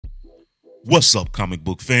What's up, comic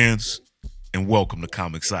book fans, and welcome to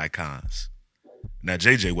Comics Icons. Now,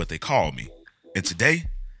 JJ, what they call me, and today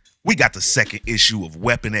we got the second issue of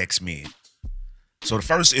Weapon X-Men. So the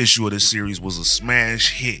first issue of this series was a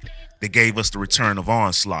smash hit that gave us the return of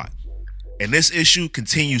Onslaught, and this issue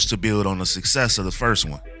continues to build on the success of the first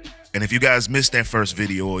one. And if you guys missed that first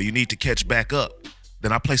video or you need to catch back up,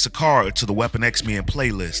 then I place a card to the Weapon X-Men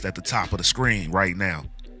playlist at the top of the screen right now,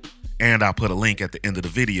 and I'll put a link at the end of the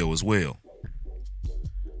video as well.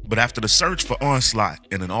 But after the search for Onslaught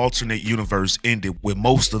in an alternate universe ended with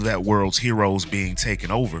most of that world's heroes being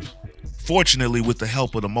taken over, fortunately with the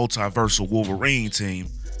help of the multiversal Wolverine team,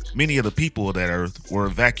 many of the people of that Earth were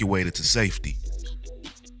evacuated to safety.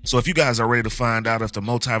 So if you guys are ready to find out if the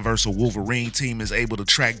multiversal Wolverine team is able to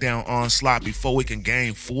track down Onslaught before it can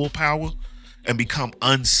gain full power and become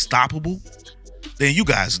unstoppable, then you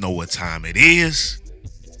guys know what time it is.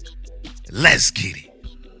 Let's get it.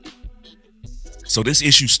 So this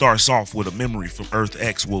issue starts off with a memory from Earth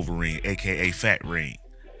X Wolverine, aka Fat Ring.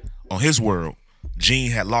 On his world,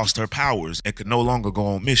 Jean had lost her powers and could no longer go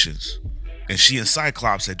on missions, and she and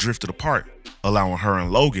Cyclops had drifted apart, allowing her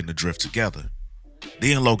and Logan to drift together.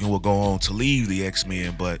 Then Logan would go on to leave the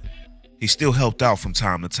X-Men, but he still helped out from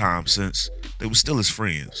time to time since they were still his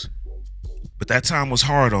friends. But that time was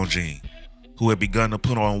hard on Jean, who had begun to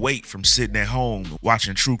put on weight from sitting at home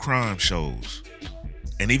watching true crime shows.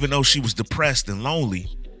 And even though she was depressed and lonely,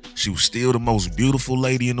 she was still the most beautiful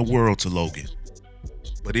lady in the world to Logan.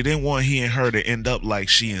 But he didn't want he and her to end up like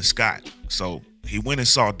she and Scott, so he went and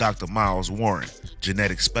saw Dr. Miles Warren,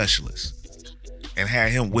 genetic specialist, and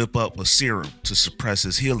had him whip up a serum to suppress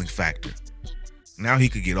his healing factor. Now he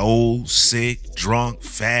could get old, sick, drunk,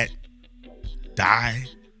 fat, die,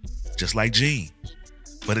 just like Jean.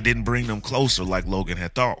 But it didn't bring them closer like Logan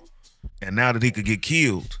had thought. And now that he could get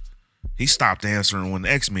killed, he stopped answering when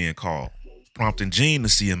the X-Men called, prompting Jean to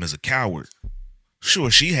see him as a coward.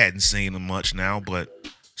 Sure, she hadn't seen him much now, but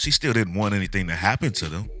she still didn't want anything to happen to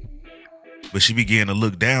them. But she began to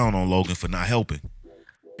look down on Logan for not helping,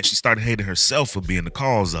 and she started hating herself for being the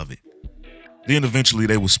cause of it. Then eventually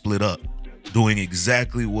they would split up, doing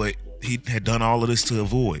exactly what he had done all of this to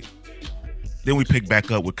avoid. Then we pick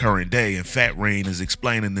back up with current day, and Fat Ring is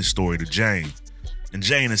explaining this story to Jane. And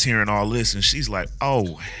Jane is hearing all this and she's like,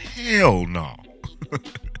 oh, hell no.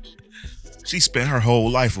 She spent her whole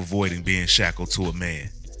life avoiding being shackled to a man.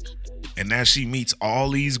 And now she meets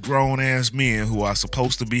all these grown ass men who are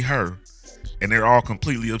supposed to be her, and they're all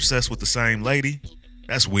completely obsessed with the same lady.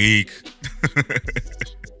 That's weak.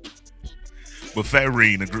 But Fat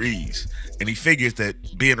Ring agrees, and he figures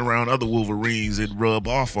that being around other Wolverines, it'd rub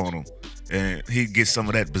off on him and he'd get some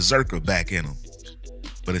of that berserker back in him.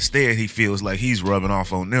 But instead, he feels like he's rubbing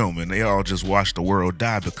off on them, and they all just watch the world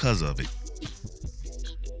die because of it.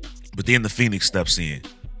 But then the Phoenix steps in.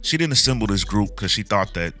 She didn't assemble this group because she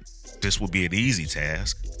thought that this would be an easy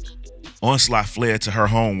task. Onslaught fled to her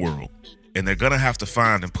home world, and they're gonna have to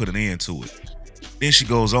find and put an end to it. Then she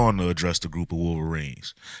goes on to address the group of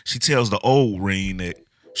Wolverines. She tells the old Ring that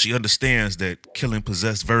she understands that killing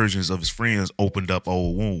possessed versions of his friends opened up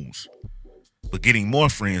old wounds, but getting more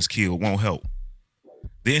friends killed won't help.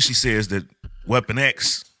 Then she says that Weapon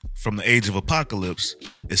X, from the Age of Apocalypse,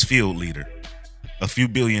 is field leader. A few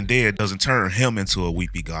billion dead doesn't turn him into a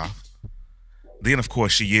weepy goth. Then, of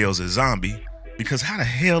course, she yells at Zombie, because how the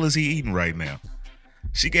hell is he eating right now?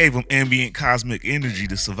 She gave him ambient cosmic energy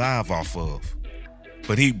to survive off of,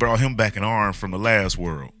 but he brought him back an arm from the last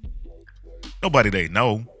world. Nobody they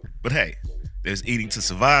know, but hey, there's eating to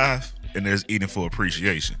survive, and there's eating for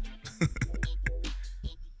appreciation.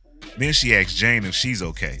 Then she asks Jane if she's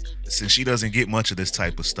okay, since she doesn't get much of this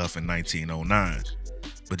type of stuff in 1909.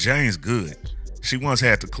 But Jane's good. She once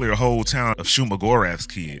had to clear a whole town of Shumagorath's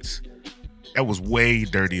kids. That was way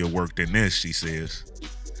dirtier work than this, she says.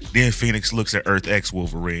 Then Phoenix looks at Earth X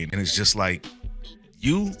Wolverine, and it's just like,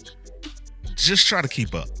 you just try to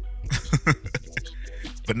keep up.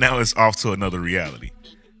 But now it's off to another reality.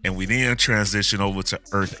 And we then transition over to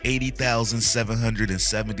Earth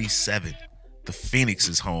 80,777. The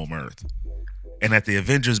Phoenix's home Earth. And at the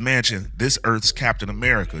Avengers mansion, this Earth's Captain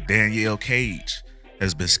America, Danielle Cage,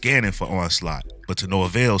 has been scanning for Onslaught, but to no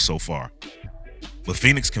avail so far. But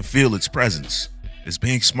Phoenix can feel its presence. It's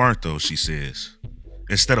being smart though, she says.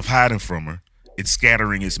 Instead of hiding from her, it's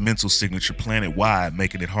scattering its mental signature planet-wide,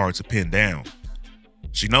 making it hard to pin down.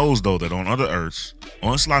 She knows though that on other Earths,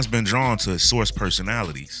 Onslaught's been drawn to its source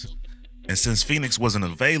personalities. And since Phoenix wasn't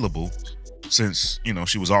available, since,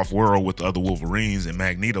 she was off-world with the other Wolverines and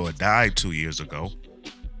Magneto had died 2 years ago,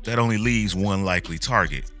 that only leaves one likely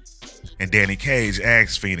target. And Danny Cage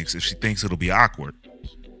asks Phoenix if she thinks it'll be awkward.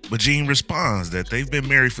 But Jean responds that they've been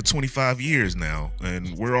married for 25 years now,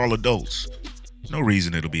 and we're all adults. No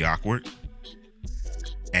reason it'll be awkward.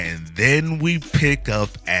 And then we pick up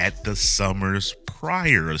at the Summers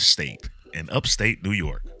Pryor estate in upstate New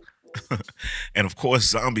York. And of course,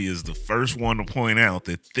 Zombie is the first one to point out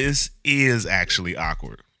that this is actually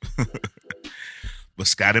awkward. But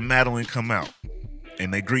Scott and Madeline come out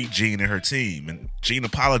and they greet Jean and her team. And Jean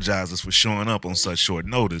apologizes for showing up on such short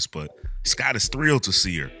notice, but Scott is thrilled to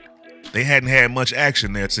see her. They hadn't had much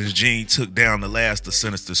action there since Jean took down the last of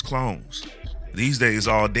Sinister's clones. These days,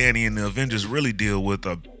 all Danny and the Avengers really deal with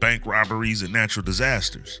are bank robberies and natural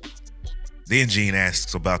disasters. Then Jean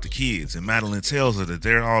asks about the kids, and Madeline tells her that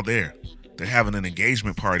they're all there. They're having an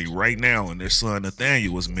engagement party right now, and their son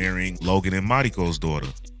Nathaniel is marrying Logan and Mariko's daughter,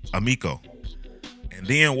 Amiko. And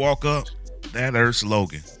then walk up, that hurts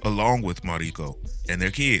Logan, along with Mariko and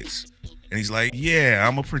their kids. And he's like, yeah,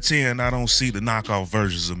 I'm gonna pretend I don't see the knockoff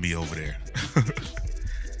versions of me over there.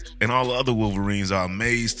 And all the other Wolverines are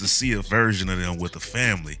amazed to see a version of them with a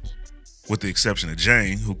family, with the exception of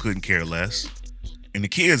Jane, who couldn't care less. And the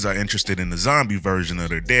kids are interested in the zombie version of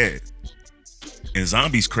their dad. And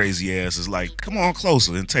Zombie's crazy ass is like, come on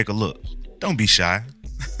closer and take a look. Don't be shy.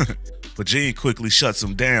 But Jean quickly shuts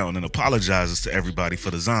him down and apologizes to everybody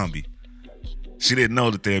for the zombie. She didn't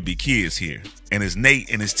know that there'd be kids here. And as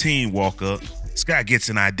Nate and his team walk up, Scott gets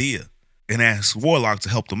an idea and asks Warlock to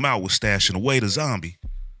help them out with stashing away the zombie.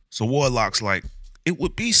 So Warlock's like, it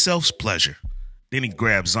would be Self's pleasure. Then he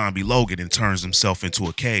grabs Zombie Logan and turns himself into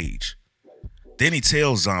a cage. Then he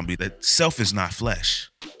tells Zombie that Self is not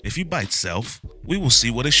flesh. If you bite Self, we will see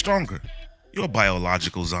what is stronger, your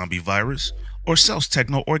biological zombie virus or Self's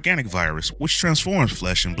techno-organic virus, which transforms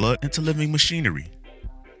flesh and blood into living machinery.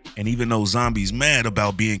 And even though Zombie's mad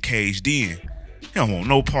about being caged in, he don't want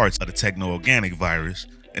no parts of the techno-organic virus,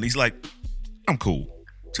 and he's like, I'm cool.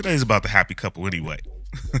 Today's about the happy couple anyway.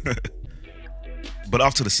 But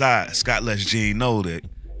off to the side, Scott lets Jean know that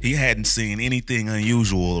he hadn't seen anything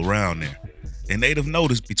unusual around there. And they'd have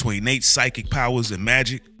noticed between Nate's psychic powers and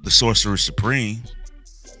Magic, the Sorcerer Supreme.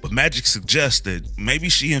 But Magic suggests that maybe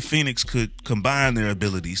she and Phoenix could combine their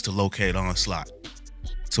abilities to locate Onslaught,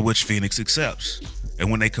 to which Phoenix accepts. And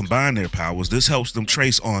when they combine their powers, this helps them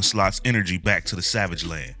trace Onslaught's energy back to the Savage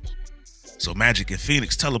Land. So Magic and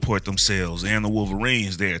Phoenix teleport themselves and the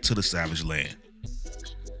Wolverines there to the Savage Land.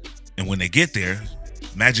 And when they get there,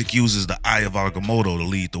 Magic uses the Eye of Agamotto to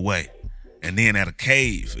lead the way. And then at a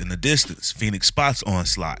cave in the distance, Phoenix spots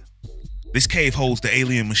Onslaught. This cave holds the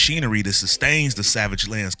alien machinery that sustains the Savage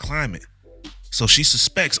Land's climate. So she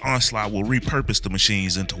suspects Onslaught will repurpose the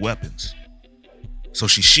machines into weapons. So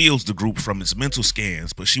she shields the group from its mental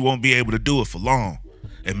scans, but she won't be able to do it for long.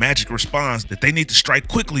 And Magic responds that they need to strike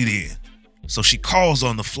quickly then. So she calls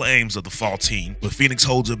on the flames of the fall team, but Phoenix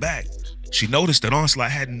holds her back. She noticed that Onslaught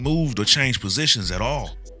hadn't moved or changed positions at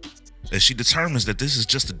all. And she determines that this is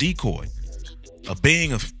just a decoy, a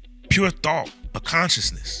being of pure thought, a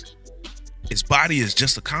consciousness. Its body is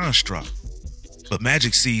just a construct. But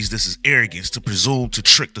Magic sees this as arrogance to presume to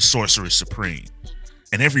trick the Sorcerer Supreme.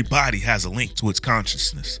 And every body has a link to its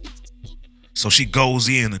consciousness. So she goes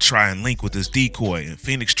in to try and link with this decoy, and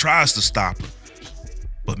Phoenix tries to stop her.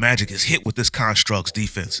 But Magic is hit with this construct's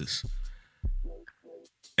defenses.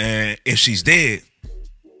 And if she's dead,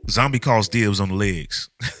 Zombie calls dibs on the legs.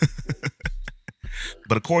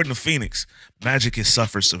 But according to Phoenix, Magic has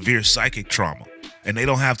suffered severe psychic trauma, and they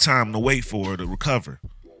don't have time to wait for her to recover.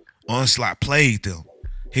 Onslaught played them.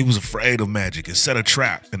 He was afraid of Magic and set a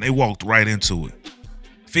trap, and they walked right into it.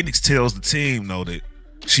 Phoenix tells the team, though, that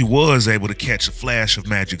she was able to catch a flash of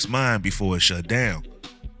Magic's mind before it shut down,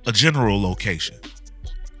 a general location.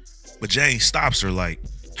 But Jane stops her like,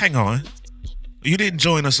 hang on. You didn't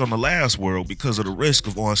join us on the last world because of the risk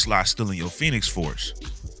of Onslaught stealing your Phoenix Force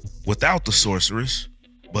without the sorceress.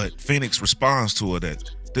 But Phoenix responds to her that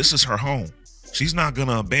this is her home. She's not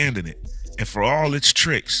gonna abandon it. And for all its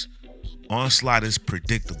tricks, Onslaught is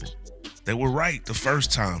predictable. They were right the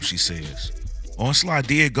first time, she says. Onslaught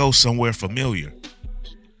did go somewhere familiar.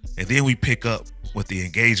 And then we pick up with the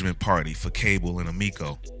engagement party for Cable and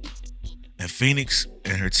Amiko. And Phoenix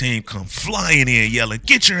and her team come flying in yelling,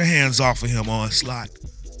 get your hands off of him, Onslaught.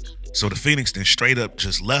 So the Phoenix then straight up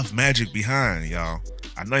just left Magic behind, y'all.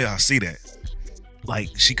 I know y'all see that. Like,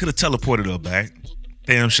 she could have teleported her back.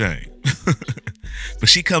 Damn shame. But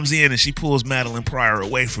she comes in and she pulls Madeline Pryor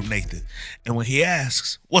away from Nathan. And when he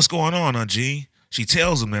asks, what's going on, Aunt Jean? She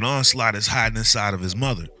tells him that Onslaught is hiding inside of his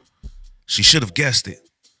mother. She should have guessed it.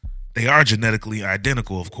 They are genetically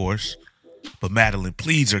identical, of course. But Madeline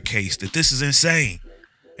pleads her case that this is insane.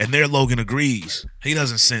 And there Logan agrees. He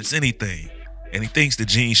doesn't sense anything. and he thinks that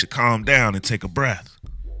Jean should calm down and take a breath.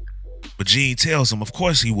 But Jean tells him of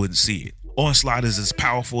course he wouldn't see it. Onslaught is as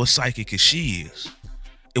powerful a psychic as she is.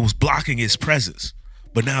 It was blocking its presence,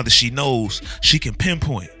 but now that she knows, she can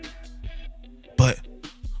pinpoint. But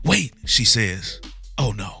wait, she says.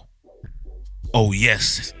 Oh no. Oh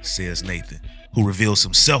yes, says Nathan, who reveals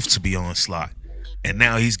himself to be Onslaught. And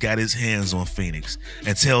now he's got his hands on Phoenix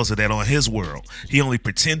and tells her that on his world, he only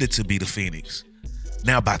pretended to be the Phoenix.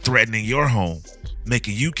 Now by threatening your home,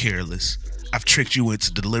 making you careless, I've tricked you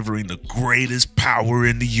into delivering the greatest power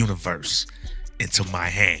in the universe into my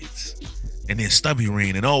hands. And then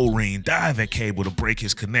Stubby-Reen and Old-Reen dive at Cable to break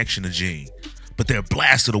his connection to Jean, but they're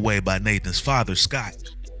blasted away by Nathan's father, Scott.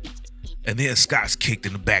 And then Scott's kicked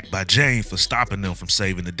in the back by Jane for stopping them from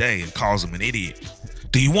saving the day and calls him an idiot.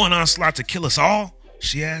 Do you want Onslaught to kill us all?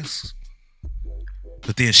 She asks.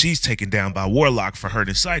 But then she's taken down by Warlock for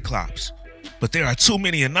hurting Cyclops. But there are too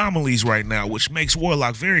many anomalies right now, which makes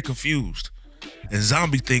Warlock very confused. And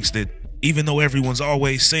Zombie thinks that even though everyone's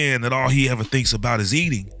always saying that all he ever thinks about is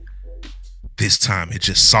eating, this time it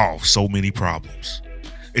just solves so many problems.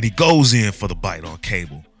 And he goes in for the bite on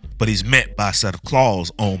Cable, but he's met by a set of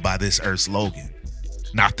claws owned by this Earth's Logan.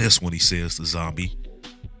 Not this one, he says to Zombie.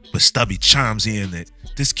 But Stubby chimes in that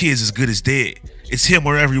this kid's as good as dead. It's him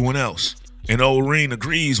or everyone else. And Old-Reen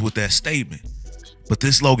agrees with that statement. But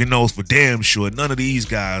this Logan knows for damn sure none of these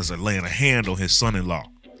guys are laying a hand on his son-in-law.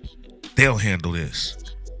 They'll handle this.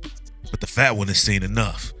 But the fat one has seen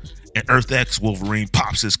enough. And Earth X Wolverine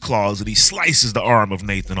pops his claws and he slices the arm of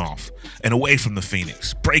Nathan off and away from the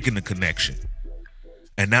Phoenix, breaking the connection.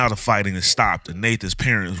 And now the fighting is stopped and Nathan's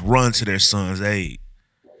parents run to their son's aid.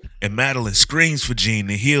 And Madeline screams for Jean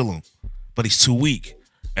to heal him, but he's too weak,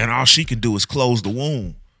 and all she can do is close the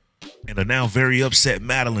wound. And a now very upset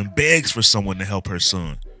Madeline begs for someone to help her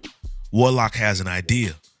son. Warlock has an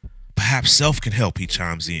idea. Perhaps Self can help, he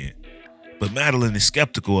chimes in. But Madeline is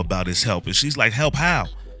skeptical about his help, and she's like, help how?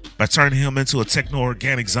 By turning him into a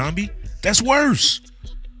techno-organic zombie? That's worse.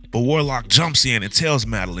 But Warlock jumps in and tells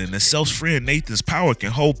Madeline that Self's friend Nathan's power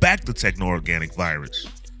can hold back the techno-organic virus.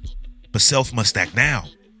 But Self must act now,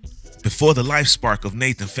 before the life spark of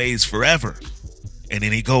Nathan fades forever, and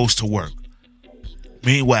then he goes to work.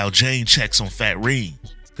 Meanwhile, Jane checks on Fat Reen,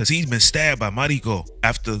 because he's been stabbed by Mariko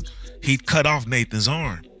after he'd cut off Nathan's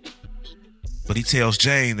arm. But he tells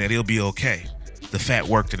Jane that he'll be okay. The Fat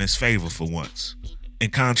worked in his favor for once.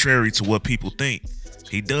 And contrary to what people think,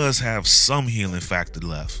 he does have some healing factor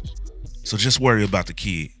left. So just worry about the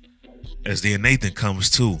kid. As then Nathan comes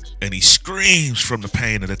to, and he screams from the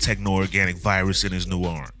pain of the techno-organic virus in his new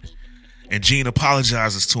arm. And Jean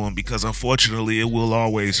apologizes to him because unfortunately it will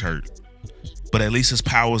always hurt. But at least his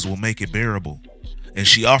powers will make it bearable. And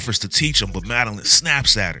she offers to teach him, but Madeline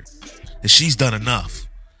snaps at her that she's done enough.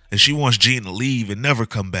 And she wants Jean to leave and never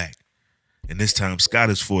come back. And this time Scott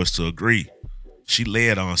is forced to agree. She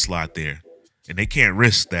led Onslaught there, and they can't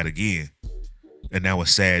risk that again. And now a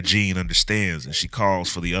sad Jean understands, and she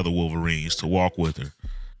calls for the other Wolverines to walk with her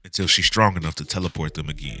until she's strong enough to teleport them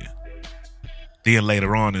again. Then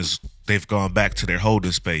later on, as they've gone back to their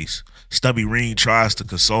holding space, Stubby-Reen tries to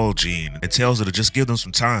console Jean and tells her to just give them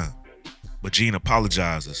some time. But Jean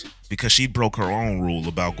apologizes because she broke her own rule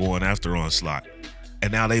about going after Onslaught.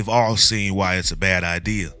 And now they've all seen why it's a bad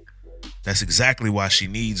idea. That's exactly why she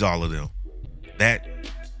needs all of them. That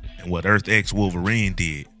and what Earth X Wolverine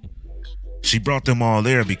did. She brought them all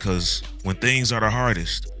there because when things are the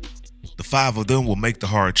hardest, the 5 of them will make the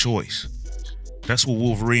hard choice. That's what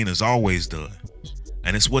Wolverine has always done.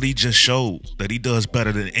 And it's what he just showed, that he does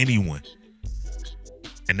better than anyone.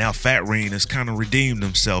 And now Fat Reen has kind of redeemed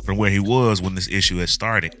himself from where he was when this issue had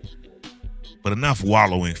started. But enough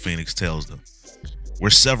wallowing, Phoenix tells them. We're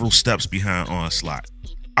several steps behind Onslaught.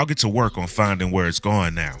 I'll get to work on finding where it's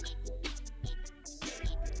going now.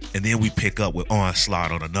 And then we pick up with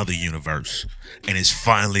Onslaught on another universe, and it's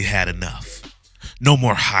finally had enough. No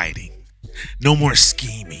more hiding. No more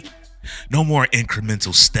scheming. No more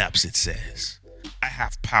incremental steps, it says. I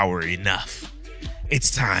have power enough.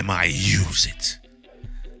 It's time I use it.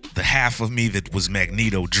 The half of me that was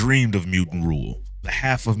Magneto dreamed of mutant rule. The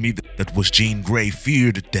half of me that was Jean Grey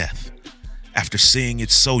feared death after seeing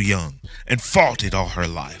it so young and fought it all her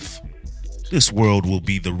life. This world will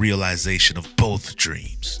be the realization of both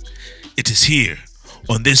dreams. It is here,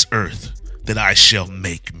 on this earth, that I shall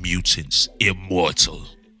make mutants immortal.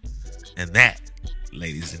 And that,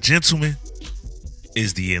 ladies and gentlemen,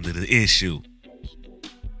 is the end of the issue.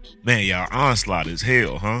 Man, y'all, Onslaught is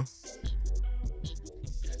hell, huh?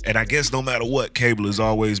 And I guess no matter what, Cable is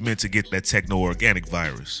always meant to get that techno-organic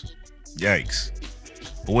virus. Yikes.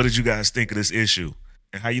 But what did you guys think of this issue?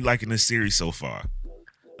 And how you liking this series so far?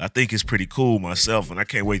 I think it's pretty cool myself, and I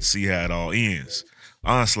can't wait to see how it all ends.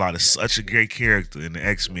 Onslaught is such a great character in the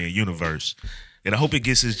X-Men universe, and I hope it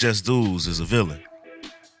gets his just dues as a villain.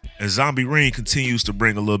 And Zombie Ring continues to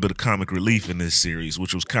bring a little bit of comic relief in this series,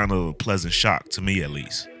 which was kind of a pleasant shock to me at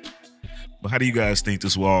least. But how do you guys think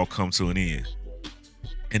this will all come to an end?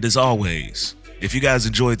 And as always, if you guys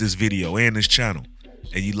enjoyed this video and this channel,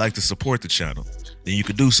 and you'd like to support the channel, then you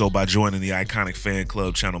can do so by joining the Iconic Fan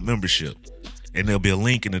Club channel membership. And there'll be a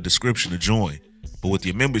link in the description to join. But with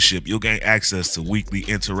your membership, you'll gain access to weekly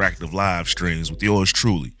interactive live streams with yours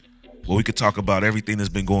truly, where we could talk about everything that's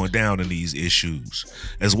been going down in these issues,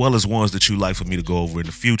 as well as ones that you'd like for me to go over in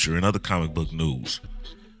the future and other comic book news.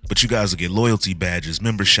 But you guys will get loyalty badges,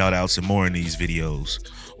 member shoutouts, and more in these videos,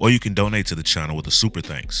 or you can donate to the channel with a super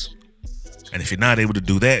thanks. And if you're not able to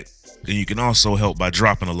do that, then you can also help by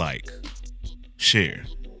dropping a like, share,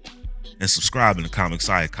 and subscribing to Comics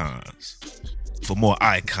Icons for more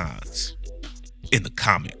icons in the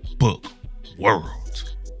comic book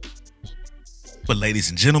world. But ladies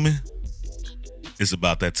and gentlemen, it's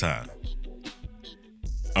about that time.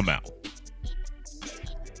 I'm out.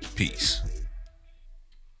 Peace.